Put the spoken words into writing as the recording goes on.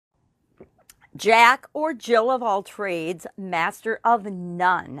Jack or Jill of all trades, master of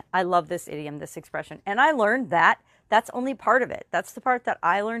none. I love this idiom, this expression. And I learned that that's only part of it. That's the part that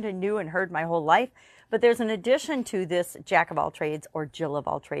I learned and knew and heard my whole life. But there's an addition to this Jack of all trades or Jill of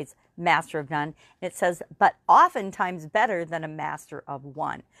all trades, master of none. It says, but oftentimes better than a master of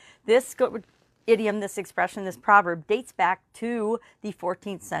one. This idiom, this expression, this proverb dates back to the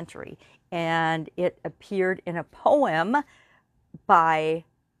 14th century. And it appeared in a poem by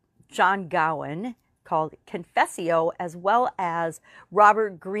John Gowen called Confessio, as well as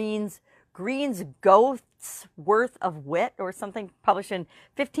Robert Greene's Ghost's Worth of Wit, or something, published in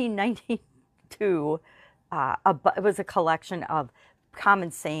 1592. It was a collection of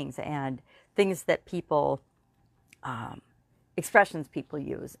common sayings and things that people, expressions people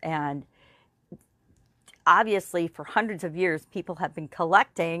use. And obviously, for hundreds of years, people have been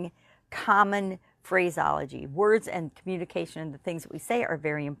collecting common phraseology. Words and communication and the things that we say are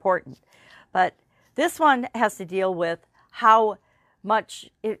very important. But this one has to deal with how much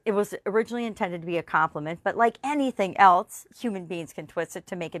it was originally intended to be a compliment, but like anything else, human beings can twist it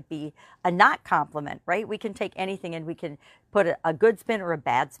to make it be a not compliment, right? We can take anything and we can put a good spin or a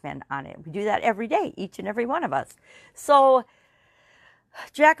bad spin on it. We do that every day, each and every one of us. So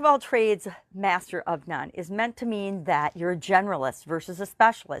Jack of all trades, master of none is meant to mean that you're a generalist versus a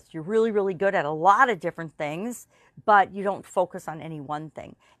specialist. You're really, really good at a lot of different things, but you don't focus on any one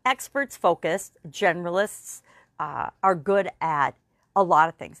thing. Experts focused, generalists are good at a lot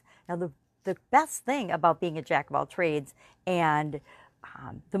of things. Now, the best thing about being a jack of all trades and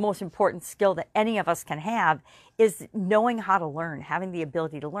the most important skill that any of us can have is knowing how to learn, having the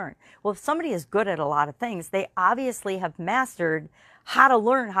ability to learn. Well, if somebody is good at a lot of things, they obviously have mastered how to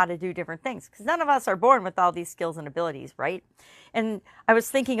learn how to do different things, because none of us are born with all these skills and abilities, right? And I was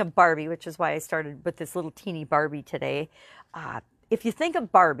thinking of Barbie, which is why I started with this little teeny Barbie today. If you think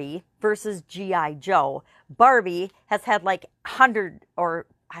of Barbie versus G.I. Joe, Barbie has had like 100 or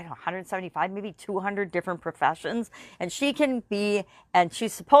I don't know, 175, maybe 200 different professions. And she can be, and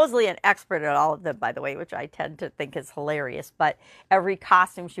she's supposedly an expert at all of them, by the way, which I tend to think is hilarious. But every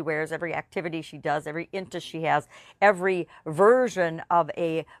costume she wears, every activity she does, every interest she has, every version of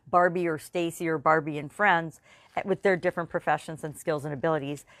a Barbie or Stacy or Barbie and Friends with their different professions and skills and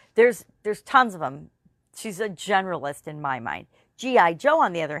abilities, there's tons of them. She's a generalist in my mind. G.I. Joe,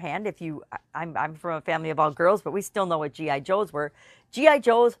 on the other hand, I'm from a family of all girls, but we still know what G.I. Joes were. G.I.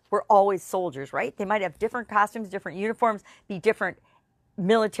 Joes were always soldiers, right? They might have different costumes, different uniforms, be different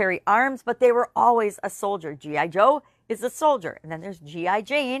military arms, but they were always a soldier. G.I. Joe is a soldier. And then there's G.I.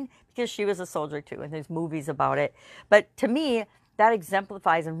 Jane, because she was a soldier too, and there's movies about it. But to me, that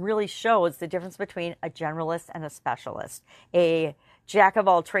exemplifies and really shows the difference between a generalist and a specialist. A jack of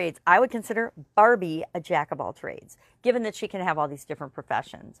all trades. I would consider Barbie a jack of all trades, given that she can have all these different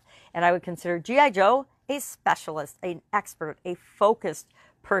professions. And I would consider G.I. Joe a specialist, an expert, a focused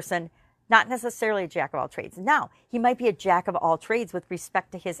person, not necessarily a jack of all trades. Now, he might be a jack of all trades with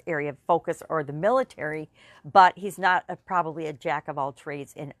respect to his area of focus or the military, but he's not probably a jack of all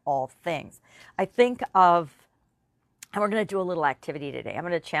trades in all things. I think of, and we're going to do a little activity today. I'm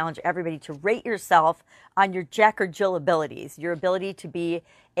going to challenge everybody to rate yourself on your Jack or Jill abilities, your ability to be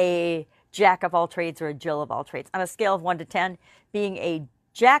a Jack of all trades or a Jill of all trades. On a scale of 1 to 10, being a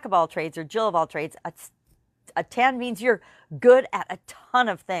Jack of all trades or Jill of all trades, a 10 means you're good at a ton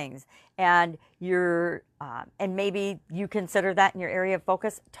of things, and and maybe you consider that in your area of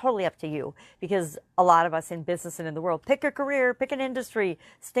focus. Totally up to you, because a lot of us in business and in the world pick a career, pick an industry,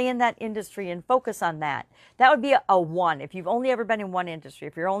 stay in that industry and focus on that. That would be a 1 if you've only ever been in one industry,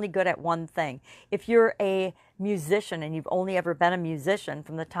 if you're only good at one thing. If you're a musician and you've only ever been a musician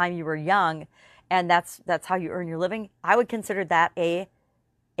from the time you were young, and that's how you earn your living, I would consider that a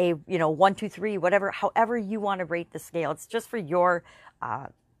 1, 2, 3, whatever, however you want to rate the scale. It's just for your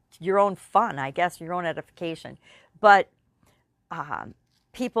own fun, I guess, your own edification. But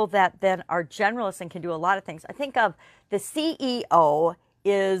people that then are generalists and can do a lot of things. I think of the CEO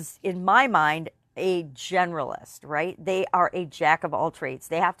is, in my mind, a generalist, right? They are a jack of all trades.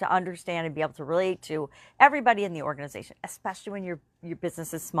 They have to understand and be able to relate to everybody in the organization, especially when your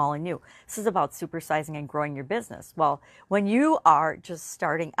business is small and new. This is about supersizing and growing your business. Well, when you are just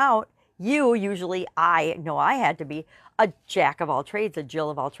starting out, I know I had to be a jack of all trades, a Jill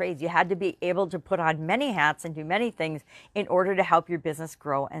of all trades. You had to be able to put on many hats and do many things in order to help your business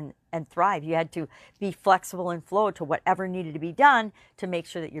grow and thrive. You had to be flexible and flow to whatever needed to be done to make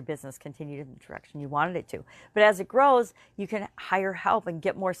sure that your business continued in the direction you wanted it to. But as it grows, you can hire help and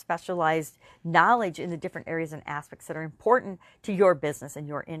get more specialized knowledge in the different areas and aspects that are important to your business and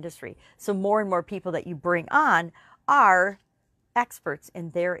your industry. So more and more people that you bring on are experts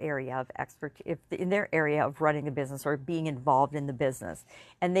in their area of in their area of running a business or being involved in the business,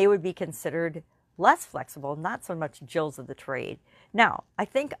 and they would be considered less flexible, not so much Jills of the trade. Now, I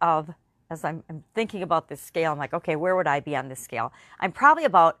think of, as I'm thinking about this scale, I'm like, okay, where would I be on this scale? I'm probably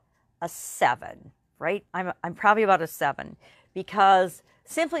about a 7, right? I'm probably about a 7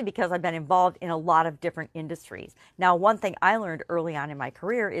 simply because I've been involved in a lot of different industries. Now, one thing I learned early on in my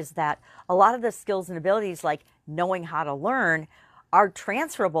career is that a lot of the skills and abilities, like knowing how to learn, are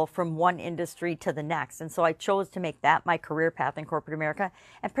transferable from one industry to the next. And so I chose to make that my career path in corporate America,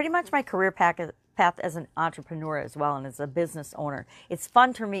 and pretty much my career path as an entrepreneur as well, and as a business owner. It's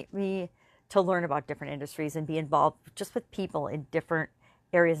fun to me to learn about different industries and be involved just with people in different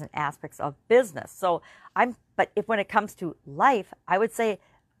areas and aspects of business. So when it comes to life, I would say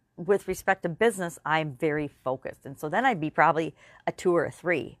with respect to business, I'm very focused. And so then I'd be probably a 2 or a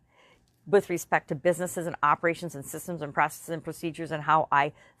 3 with respect to businesses and operations and systems and processes and procedures and how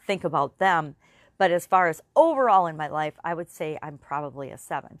I think about them. But as far as overall in my life, I would say I'm probably a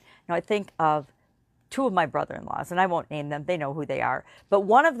 7. Now, I think of 2 of my brother-in-laws, and I won't name them. They know who they are. But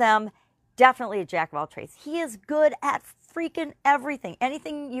one of them, definitely a jack of all trades. He is good at freaking everything.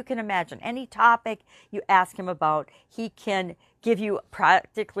 Anything you can imagine, any topic you ask him about, he can give you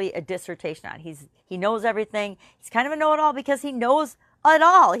practically a dissertation on. He knows everything. He's kind of a know-it-all because he knows it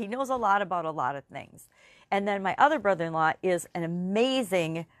all. He knows a lot about a lot of things. And then my other brother-in-law is an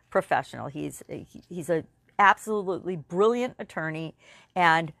amazing professional. He's a absolutely brilliant attorney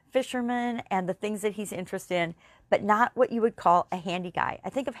and fisherman and the things that he's interested in, but not what you would call a handy guy. I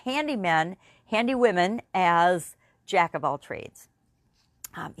think of handy women as jack of all trades.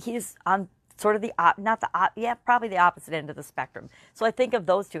 He's on sort of probably the opposite end of the spectrum. So I think of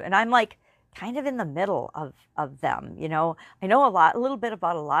those 2, and I'm like kind of in the middle of them. You know, I know a little bit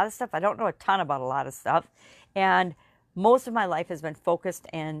about a lot of stuff. I don't know a ton about a lot of stuff, and most of my life has been focused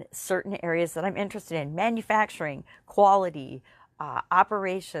in certain areas that I'm interested in: manufacturing, quality,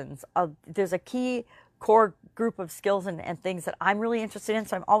 operations. There's a key core group of skills and things that I'm really interested in,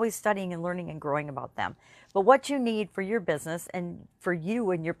 so I'm always studying and learning and growing about them. But what you need for your business and for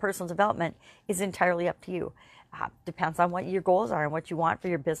you and your personal development is entirely up to you. Depends on what your goals are and what you want for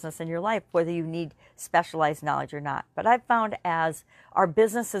your business and your life, whether you need specialized knowledge or not. But I've found as our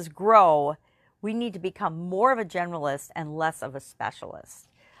businesses grow, we need to become more of a generalist and less of a specialist.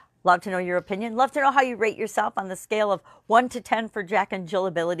 Love to know your opinion. Love to know how you rate yourself on the scale of 1 to 10 for Jack and Jill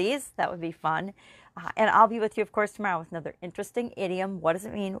abilities. That would be fun. And I'll be with you, of course, tomorrow with another interesting idiom. What does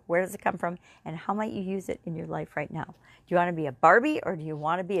it mean? Where does it come from? And how might you use it in your life right now? Do you want to be a Barbie or do you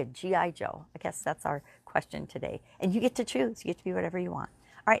want to be a G.I. Joe? I guess that's our question today. And you get to choose. You get to be whatever you want.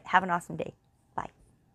 All right. Have an awesome day.